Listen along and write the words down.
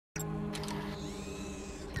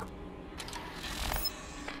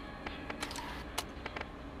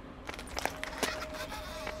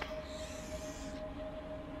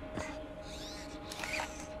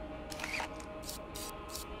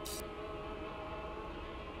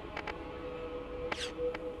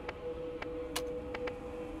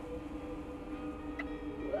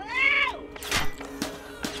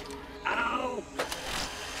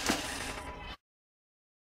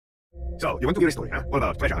So, you want to hear a story, huh? What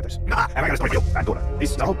about treasure hunters? Nah, have I got a story for you? Pandora.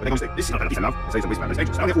 This is a hope, make no mistake. This is not a peace and love. I say some whisper and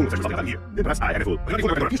adventures. I'm a fool, there's something about here. Perhaps I am a fool. But the only fool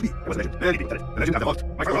Pandora used to be. There was a legend. Many people tell it. The legend of the vault.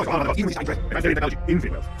 My father was one of the vault, even with his time advanced technology,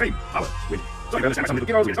 infinite wealth, fame, power, winning. So you understand some little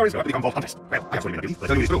heroes with stories about to become vault hunters. Well, I have 20 minutes. But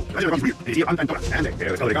tell you it's true. The legend runs real. It is here on Pandora. And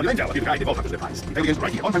there is still the guardian angel. But you guide the vault hunters with eyes. The begins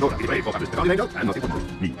right here on Pandora. Be brave, vault hunters. The guardian angel, and not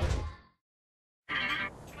importantly, me.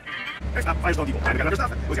 Next up, Firestone people. And we got other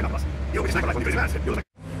stuff. Who's gonna help us? You'll be a sniper like when you're busy, man. You'll like.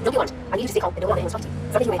 Don't be alarmed. I need you to stay calm and don't allow anyone to talk to you.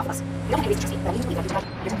 Something you may offer us. You don't have any reason to trust me, but I need you to believe that you're right.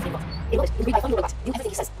 You're not involved. In order, you agree by phone or not. Do everything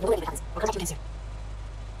he says. No way happens. I'll contact you again soon.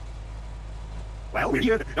 Well, we're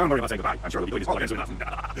here. Don't worry about saying goodbye. I'm sure we'll be doing this all again soon enough.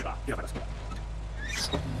 Get up, us.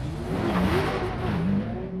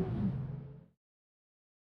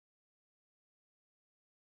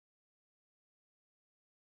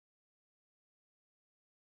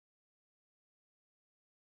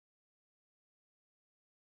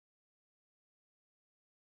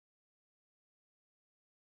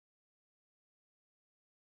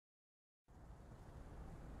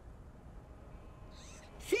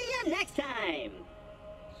 See you next time!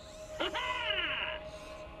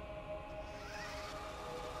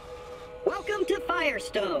 Welcome to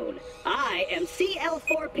Firestone. I am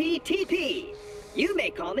CL4PTP. You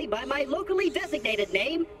may call me by my locally designated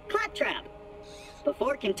name, Claptrap.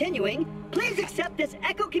 Before continuing, please accept this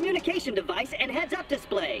Echo communication device and heads-up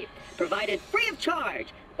display, provided free of charge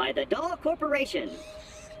by the Doll Corporation.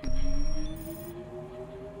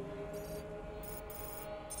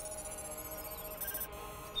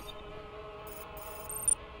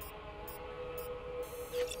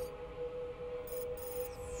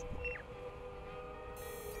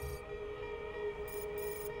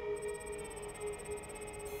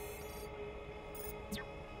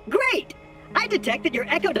 Great! I detect that your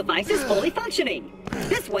Echo device is fully functioning.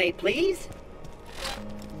 This way, please.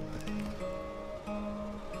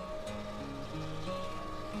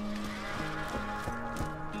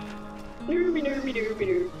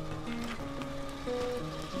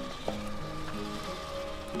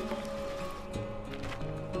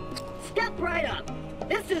 Step right up.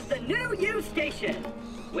 This is the new U station.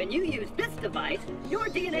 When you use this device, your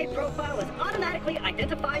DNA profile is automatically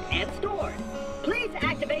identified and stored. Please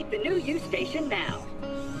activate the new U station now.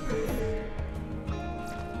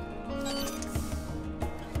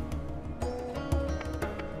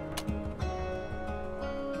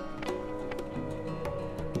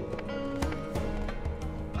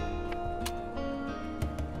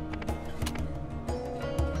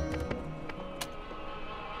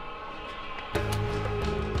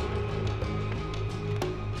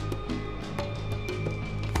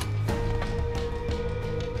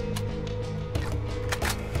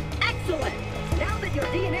 Now that your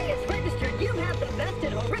DNA is registered, you have the best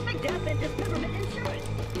in horrific death and dismemberment insurance.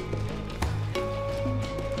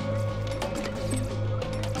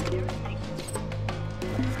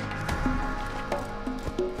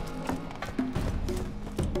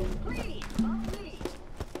 Please, follow me.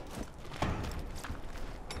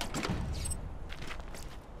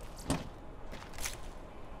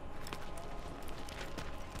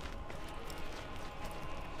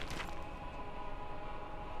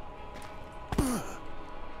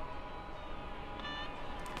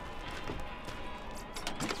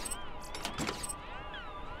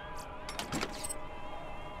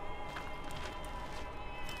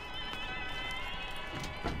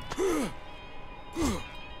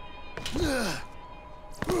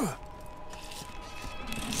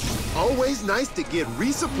 Always nice to get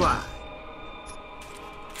resupplied.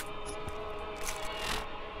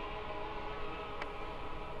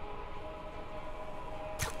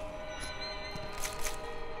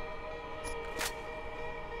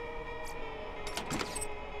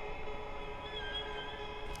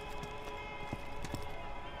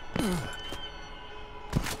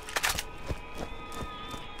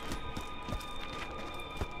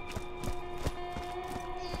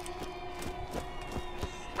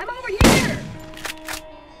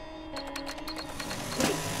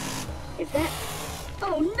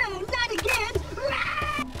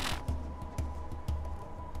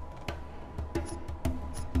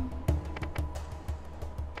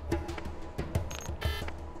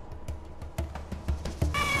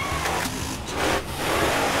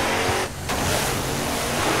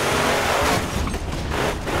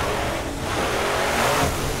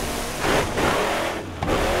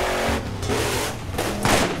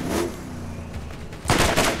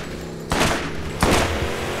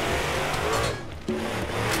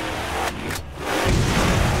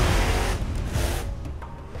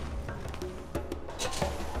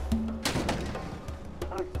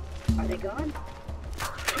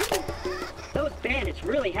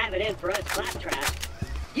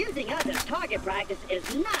 practice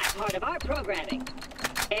is not part of our programming.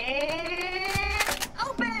 And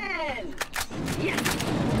open! Yes!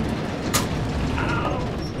 Oh!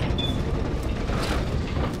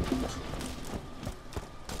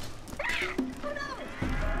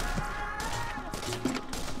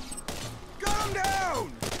 Gun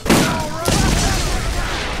down!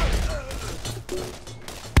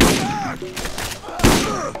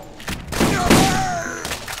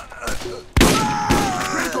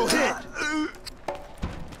 Critical hit!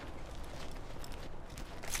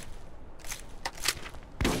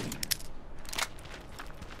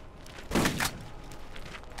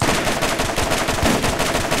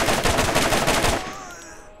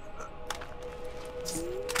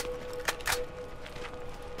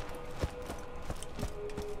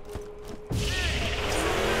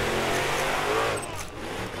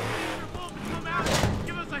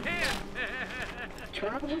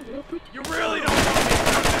 You really don't want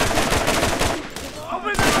me to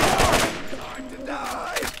open the door! Time to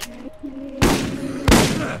die!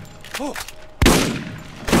 Oh.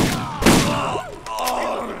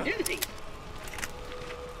 Doozy!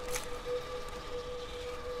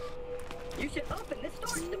 You should open this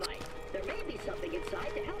storage device. There may be something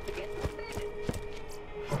inside to help against this bandit.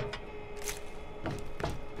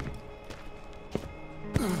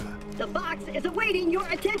 The box is awaiting your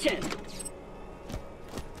attention.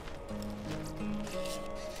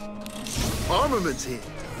 Armaments here.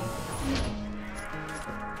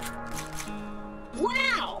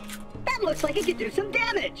 Wow! That looks like it could do some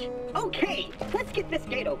damage. Okay, let's get this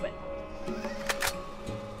gate open.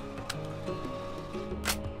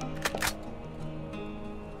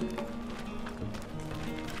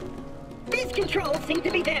 These controls seem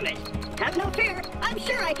to be damaged. Have no fear, I'm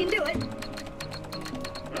sure I can do it.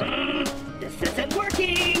 This isn't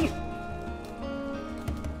working!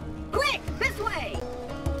 Quick, this way!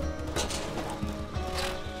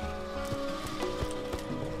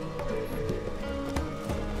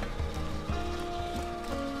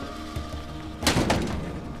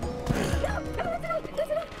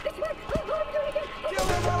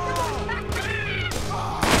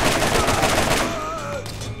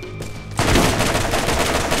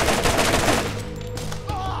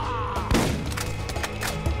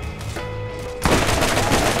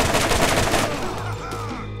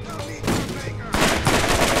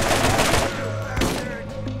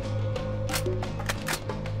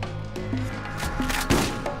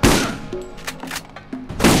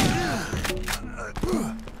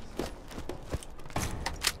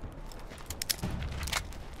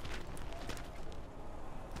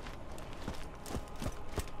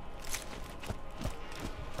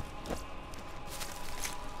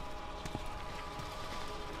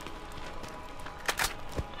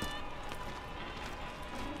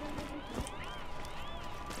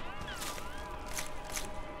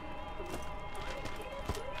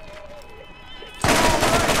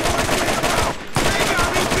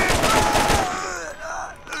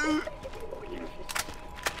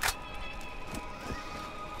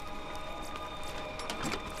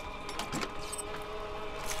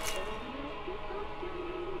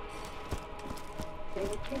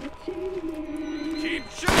 Keep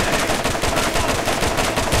shooting!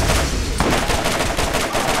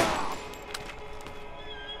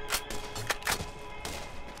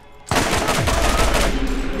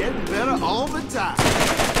 Getting better all the time.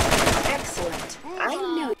 Excellent. I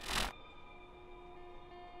know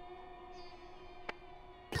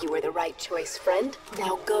you were the right choice, friend.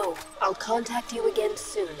 Now go. I'll contact you again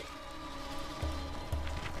soon.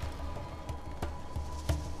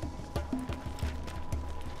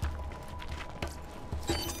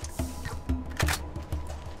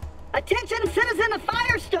 Attention, citizen of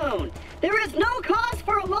Firestone! There is no cause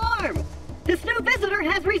for alarm! This new visitor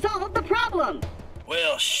has resolved the problem!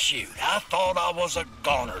 Well, shoot, I thought I was a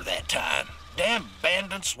goner that time. Damn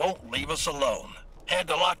bandits won't leave us alone. Had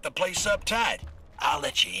to lock the place up tight. I'll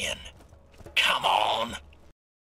let you in. Come on.